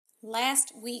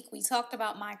Last week, we talked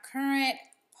about my current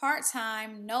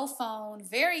part-time, no phone,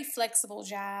 very flexible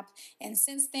job. And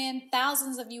since then,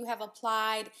 thousands of you have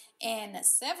applied and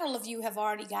several of you have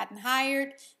already gotten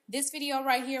hired. This video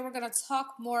right here, we're going to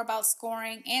talk more about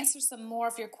scoring, answer some more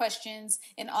of your questions,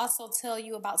 and also tell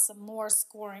you about some more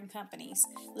scoring companies.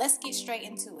 Let's get straight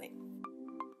into it.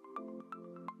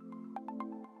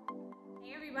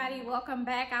 Hey everybody, welcome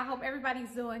back. I hope everybody's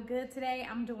doing good today.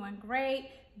 I'm doing great.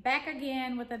 Back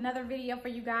again with another video for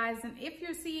you guys. And if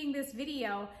you're seeing this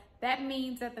video, that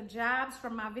means that the jobs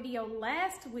from my video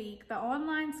last week, the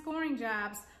online scoring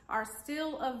jobs, are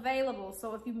still available.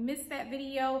 So if you missed that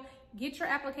video, get your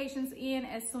applications in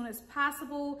as soon as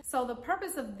possible. So the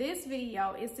purpose of this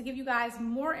video is to give you guys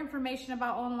more information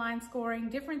about online scoring,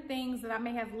 different things that I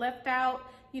may have left out,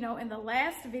 in the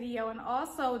last video, and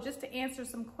also just to answer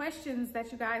some questions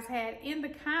that you guys had in the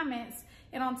comments.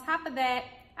 And on top of that,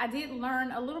 I did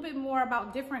learn a little bit more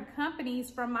about different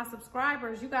companies from my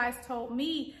subscribers. You guys told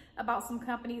me about some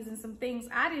companies and some things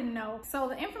I didn't know. So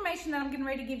the information that I'm getting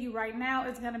ready to give you right now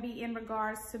is going to be in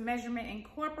regards to Measurement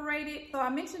Incorporated. So I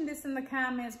mentioned this in the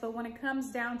comments, but when it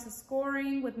comes down to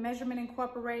scoring with Measurement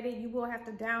Incorporated, you will have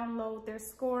to download their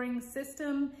scoring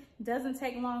system. It doesn't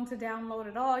take long to download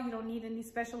at all. You don't need any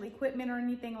special equipment or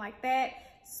anything like that.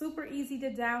 Super easy to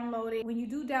download it. When you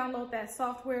do download that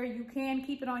software, you can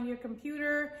keep it on your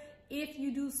computer. If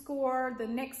you do score the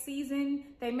next season,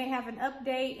 they may have an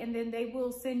update and then they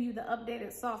will send you the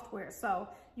updated software. So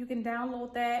you can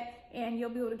download that and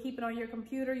you'll be able to keep it on your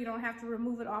computer. You don't have to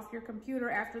remove it off your computer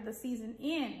after the season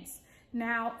ends.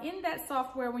 Now, in that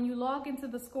software, when you log into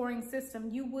the scoring system,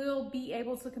 you will be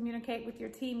able to communicate with your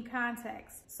team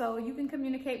contacts. So you can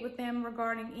communicate with them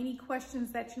regarding any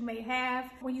questions that you may have.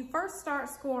 When you first start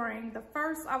scoring, the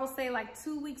first, I will say like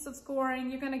 2 weeks of scoring,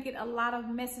 you're gonna get a lot of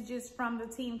messages from the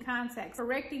team contacts,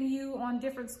 correcting you on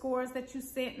different scores that you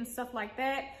sent and stuff like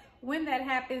that. When that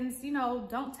happens,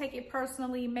 don't take it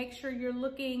personally. Make sure you're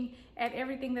looking at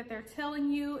everything that they're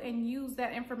telling you and use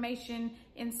that information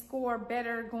and score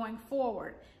better going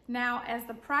forward. Now, as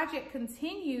the project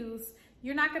continues,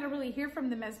 you're not going to really hear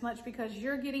from them as much because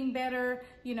you're getting better.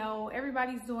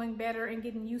 Everybody's doing better and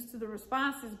getting used to the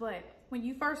responses. But when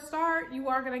you first start, you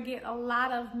are going to get a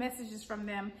lot of messages from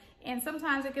them. And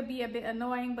sometimes it could be a bit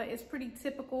annoying, but it's pretty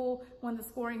typical when the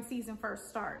scoring season first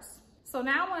starts. So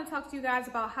now I want to talk to you guys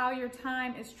about how your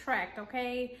time is tracked,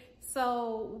 okay?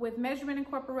 So with Measurement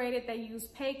Incorporated, they use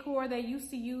Paycor. They used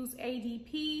to use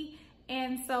ADP.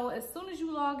 And so as soon as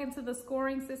you log into the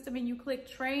scoring system and you click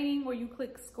training or you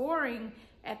click scoring,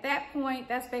 at that point,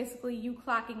 that's basically you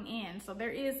clocking in. So there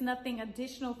is nothing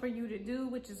additional for you to do,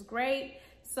 which is great.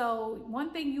 So one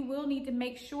thing you will need to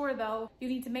make sure though, you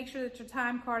need to make sure that your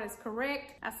time card is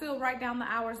correct. I still write down the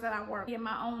hours that I work in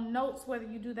my own notes, whether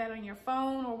you do that on your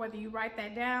phone or whether you write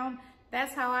that down.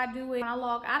 That's how I do it. When I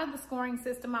log out of the scoring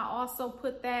system, I also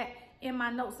put that in my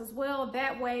notes as well.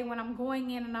 That way, when I'm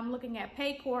going in and I'm looking at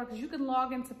Paycor, because you can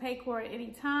log into Paycor at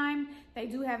any time. They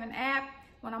do have an app.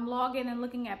 When I'm logging and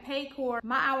looking at Paycor,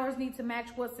 my hours need to match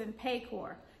what's in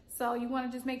Paycor. So you want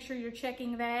to just make sure you're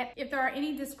checking that. If there are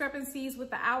any discrepancies with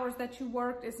the hours that you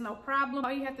worked, it's no problem.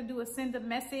 All you have to do is send a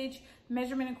message.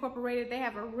 Measurement Incorporated, they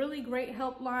have a really great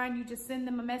helpline. You just send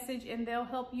them a message and they'll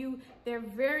help you. They're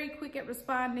very quick at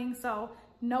responding, so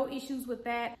no issues with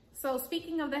that. So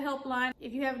speaking of the helpline,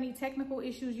 if you have any technical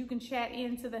issues, you can chat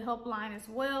into the helpline as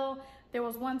well. There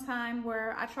was one time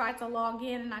where I tried to log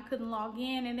in and I couldn't log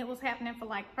in, and it was happening for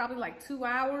probably 2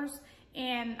 hours.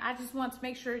 And I just wanted to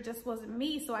make sure it just wasn't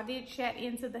me. So I did chat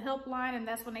into the helpline, and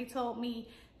that's when they told me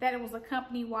that it was a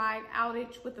company-wide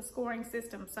outage with the scoring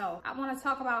system. So I want to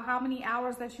talk about how many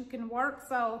hours that you can work.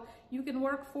 So you can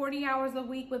work 40 hours a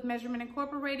week with Measurement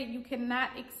Incorporated. You cannot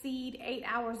exceed 8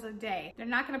 hours a day. They're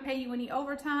not going to pay you any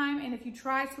overtime. And if you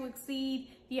try to exceed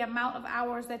the amount of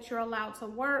hours that you're allowed to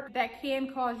work, that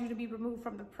can cause you to be removed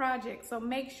from the project. So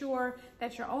make sure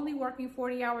that you're only working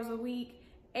 40 hours a week,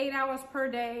 8 hours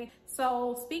per day.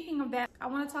 So speaking of that, I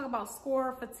want to talk about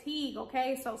score fatigue,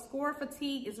 okay? So score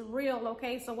fatigue is real,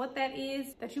 okay? So what that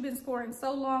is, that you've been scoring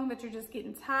so long that you're just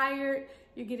getting tired,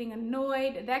 you're getting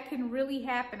annoyed. That can really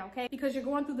happen, okay? Because you're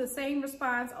going through the same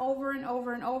response over and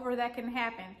over and over. That can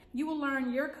happen. You will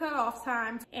learn your cutoff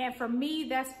times. And for me,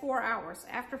 that's 4 hours.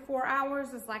 After 4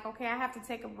 hours, it's like, okay, I have to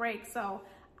take a break. So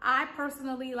I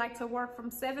personally like to work from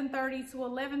 7:30 to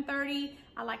 11:30.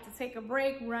 I like to take a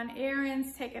break, run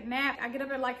errands, take a nap. I get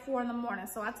up at 4 in the morning,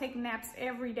 so I take naps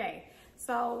every day.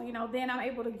 So, then I'm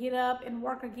able to get up and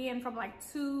work again from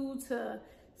 2 to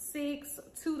 6,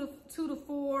 2 to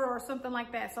 4 or something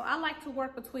like that. So I like to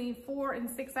work between 4 and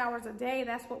 6 hours a day.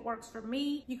 That's what works for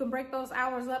me. You can break those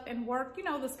hours up and work, you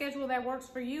know, the schedule that works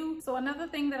for you. So another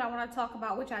thing that I want to talk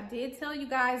about, which I did tell you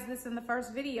guys this in the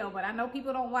first video, but I know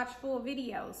people don't watch full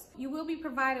videos. You will be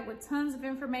provided with tons of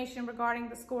information regarding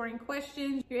the scoring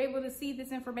questions. You're able to see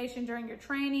this information during your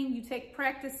training. You take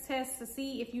practice tests to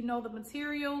see if you know the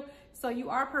material. So you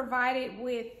are provided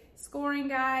with scoring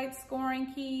guides,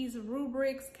 scoring keys,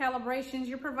 rubrics, calibrations.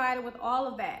 You're provided with all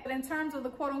of that. But in terms of the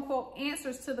quote unquote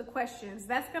answers to the questions,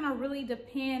 that's gonna really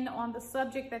depend on the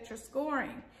subject that you're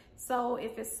scoring. So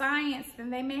if it's science, then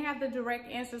they may have the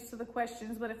direct answers to the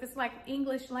questions. But if it's like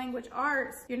English language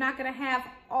arts, you're not gonna have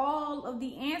all of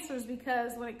the answers,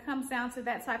 because when it comes down to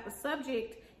that type of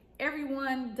subject,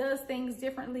 everyone does things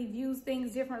differently, views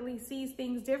things differently, sees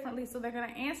things differently, so they're gonna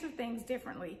answer things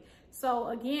differently. So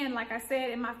again, like I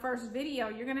said in my first video,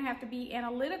 you're gonna have to be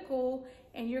analytical,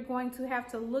 and you're going to have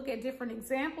to look at different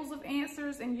examples of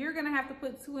answers, and you're gonna have to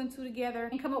put 2 and 2 together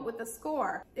and come up with a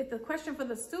score. If the question for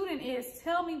the student is,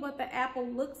 tell me what the apple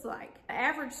looks like, the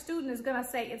average student is gonna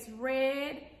say it's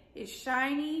red, it's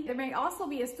shiny. There may also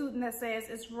be a student that says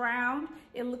it's round,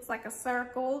 it looks like a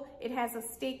circle, it has a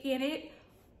stick in it.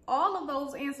 All of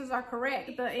those answers are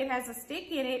correct. The it has a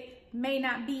stick in it may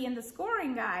not be in the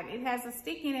scoring guide. It has a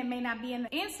stick in it may not be in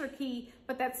the answer key,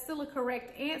 but that's still a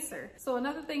correct answer. So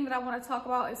another thing that I want to talk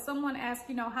about is someone asked,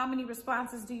 you know, how many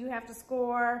responses do you have to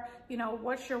score? You know,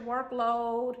 what's your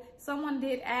workload? Someone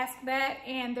did ask that,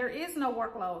 and there is no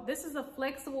workload. This is a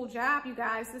flexible job, you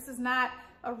guys. This is not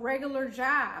a regular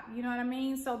job. You know what I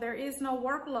mean? So there is no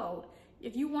workload.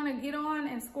 If you want to get on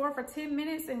and score for 10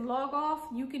 minutes and log off,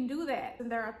 you can do that.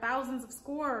 And there are thousands of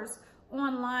scorers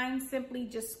online simply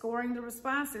just scoring the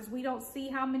responses. We don't see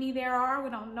how many there are. We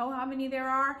don't know how many there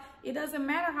are. It doesn't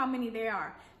matter how many there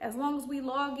are. As long as we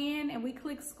log in and we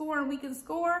click score and we can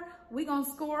score, we're going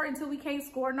to score until we can't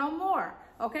score no more.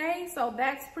 Okay? So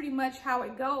that's pretty much how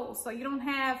it goes. So you don't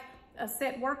have a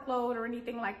set workload or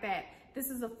anything like that.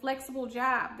 This is a flexible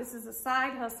job. This is a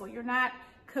side hustle. You're not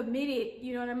committed,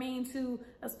 you know what I mean, to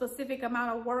a specific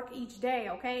amount of work each day,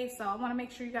 okay? So I want to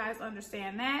make sure you guys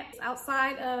understand that.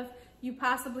 Outside of you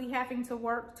possibly having to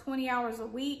work 20 hours a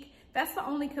week, that's the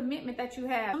only commitment that you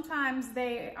have. Sometimes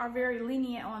they are very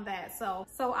lenient on that. So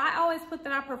I always put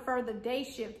that I prefer the day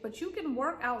shift, but you can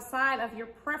work outside of your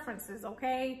preferences,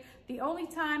 okay? The only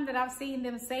time that I've seen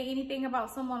them say anything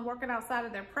about someone working outside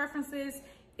of their preferences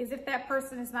is if that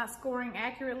person is not scoring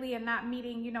accurately and not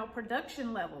meeting, you know,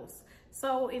 production levels.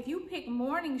 So if you pick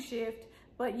morning shift,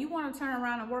 but you want to turn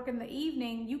around and work in the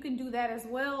evening, you can do that as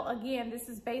well. Again, this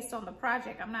is based on the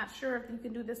project. I'm not sure if you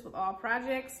can do this with all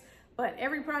projects, but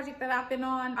every project that I've been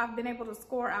on, I've been able to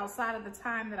score outside of the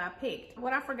time that I picked.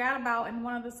 What I forgot about, and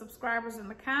one of the subscribers in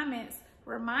the comments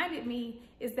reminded me,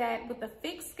 is that with the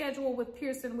fixed schedule with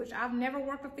Pearson, which I've never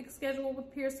worked a fixed schedule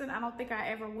with Pearson, I don't think I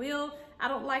ever will. I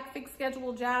don't like fixed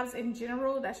schedule jobs in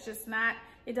general. That's just not,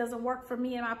 it doesn't work for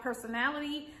me and my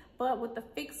personality. But with the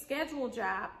fixed schedule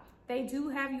job, they do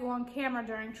have you on camera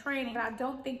during training, but I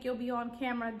don't think you'll be on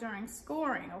camera during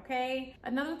scoring, okay?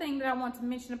 Another thing that I want to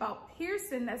mention about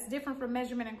Pearson that's different from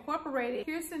Measurement Incorporated,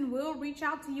 Pearson will reach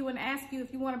out to you and ask you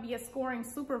if you want to be a scoring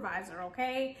supervisor,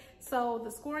 okay? So the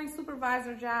scoring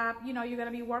supervisor job, you know, you're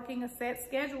going to be working a set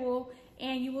schedule,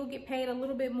 and you will get paid a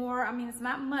little bit more. I mean, it's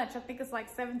not much. I think it's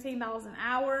like $17 an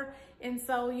hour. And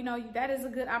so, you know, that is a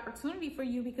good opportunity for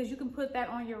you because you can put that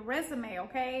on your resume,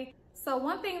 okay? So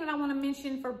one thing that I want to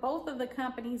mention for both of the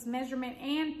companies, Measurement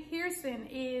and Pearson,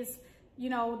 is,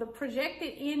 you know, the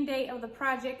projected end date of the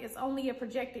project is only a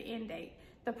projected end date.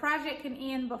 The project can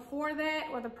end before that,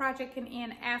 or the project can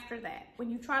end after that.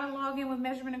 When you try to log in with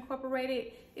Measurement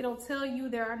Incorporated, it'll tell you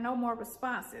there are no more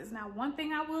responses. Now, one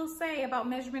thing I will say about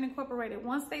Measurement Incorporated,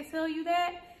 once they tell you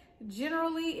that,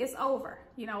 generally it's over.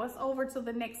 You know, it's over till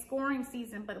the next scoring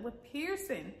season. But with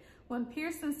Pearson, when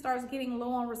Pearson starts getting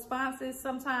low on responses,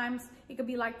 sometimes it could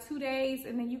be like 2 days,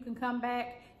 and then you can come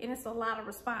back and it's a lot of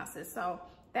responses. So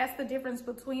that's the difference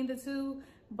between the two.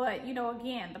 But, you know,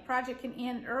 again, the project can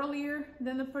end earlier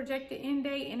than the projected end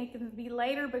date, and it can be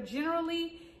later, but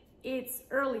generally it's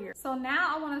earlier. So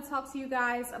now I want to talk to you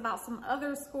guys about some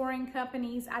other scoring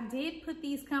companies. I did put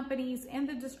these companies in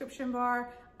the description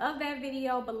bar of that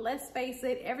video, but let's face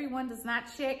it, everyone does not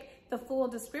check the full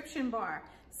description bar.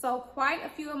 So quite a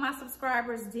few of my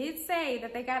subscribers did say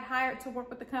that they got hired to work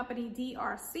with the company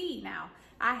DRC. Now,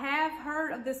 I have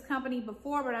heard of this company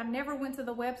before, but I never went to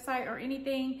the website or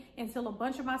anything until a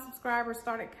bunch of my subscribers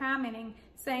started commenting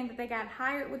saying that they got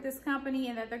hired with this company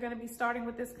and that they're going to be starting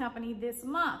with this company this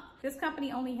month. This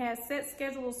company only has set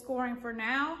schedule scoring for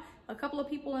now. a couple of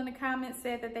people in the comments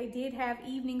said that they did have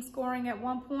evening scoring at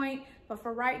one point, but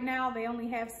for right now, they only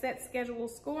have set schedule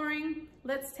scoring.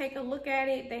 Let's take a look at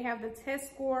it. They have the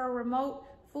test score remote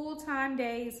full-time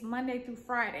days, Monday through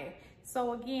Friday.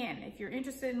 So again, if you're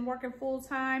interested in working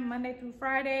full-time Monday through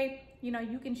Friday, you know,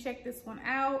 you can check this one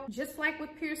out. Just like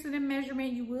with Pearson and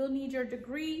measurement, you will need your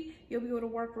degree. You'll be able to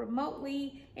work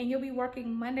remotely, and you'll be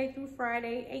working Monday through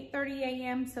Friday, 8:30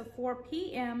 a.m. to 4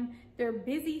 p.m. Their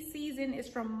busy season is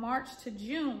from March to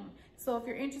June. So if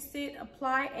you're interested,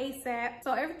 apply ASAP.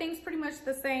 So everything's pretty much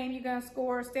the same. You're gonna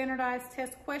score standardized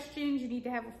test questions. You need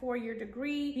to have a 4-year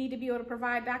degree. You need to be able to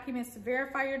provide documents to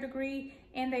verify your degree,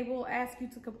 and they will ask you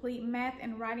to complete math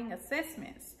and writing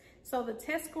assessments. So the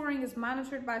test scoring is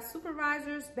monitored by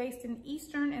supervisors based in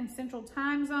Eastern and Central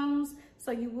time zones.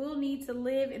 So you will need to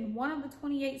live in one of the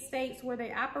 28 states where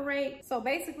they operate. So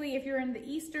basically, if you're in the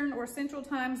Eastern or Central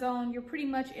time zone, you're pretty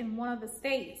much in one of the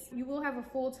states. You will have a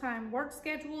full-time work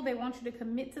schedule. They want you to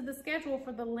commit to the schedule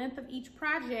for the length of each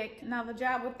project. Now the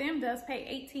job with them does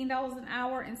pay $18 an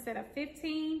hour instead of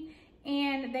 $15.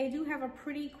 And they do have a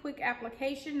pretty quick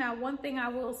application. Now, one thing I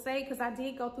will say, because I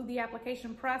did go through the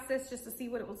application process just to see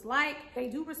what it was like, they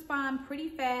do respond pretty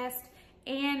fast,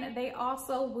 and they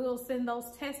also will send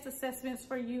those test assessments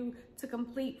for you to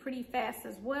complete pretty fast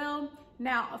as well.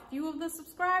 Now, a few of the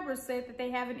subscribers said that they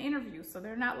have an interview, so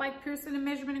they're not like Pearson and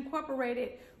Measurement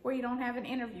Incorporated where you don't have an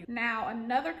interview. Now,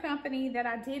 another company that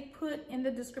I did put in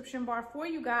the description bar for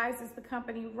you guys is the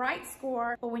company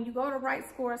WriteScore. But when you go to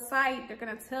WriteScore site, they're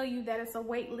gonna tell you that it's a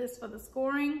wait list for the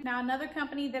scoring. Now, another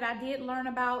company that I did learn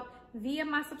about via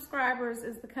my subscribers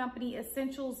is the company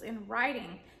Essentials in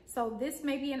Writing. So this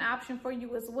may be an option for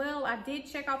you as well. I did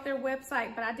check out their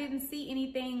website, but I didn't see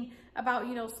anything about,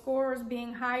 you know, scorers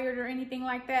being hired or anything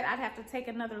like that. I'd have to take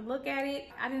another look at it.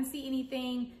 I didn't see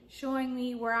anything showing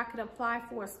me where I could apply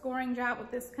for a scoring job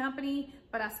with this company,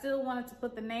 but I still wanted to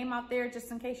put the name out there just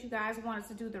in case you guys wanted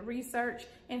to do the research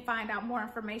and find out more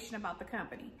information about the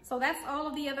company. So that's all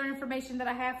of the other information that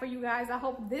I have for you guys. I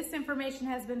hope this information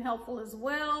has been helpful as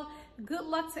well. Good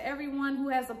luck to everyone who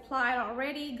has applied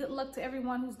already. Good luck to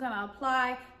everyone who's gonna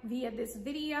apply via this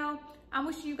video. I'm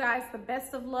wishing you guys the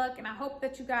best of luck, and I hope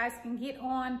that you guys can get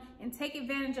on and take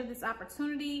advantage of this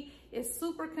opportunity. It's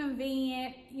super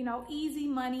convenient, you know, easy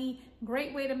money,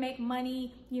 great way to make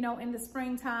money, you know, in the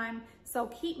springtime. So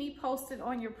keep me posted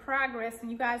on your progress, and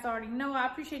you guys already know I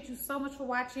appreciate you so much for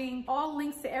watching. All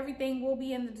links to everything will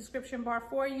be in the description bar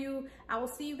for you. I will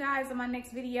see you guys in my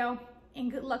next video, and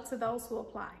good luck to those who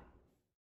apply.